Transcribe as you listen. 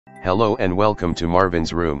Hello and welcome to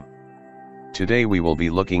Marvin's Room. Today we will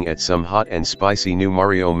be looking at some hot and spicy new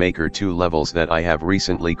Mario Maker 2 levels that I have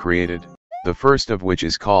recently created, the first of which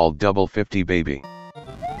is called Double 50 Baby.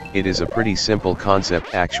 It is a pretty simple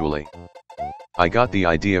concept actually. I got the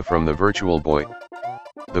idea from the Virtual Boy.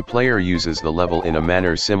 The player uses the level in a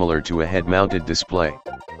manner similar to a head-mounted display.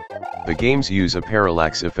 The games use a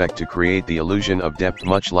parallax effect to create the illusion of depth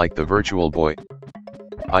much like the Virtual Boy.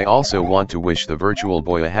 I also want to wish the Virtual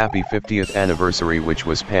Boy a happy 50th anniversary, which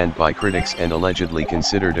was panned by critics and allegedly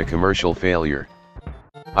considered a commercial failure.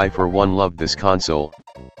 I for one love this console.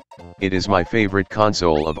 It is my favorite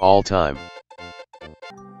console of all time.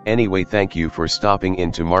 Anyway, thank you for stopping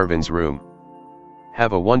into Marvin's Room.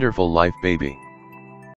 Have a wonderful life, baby.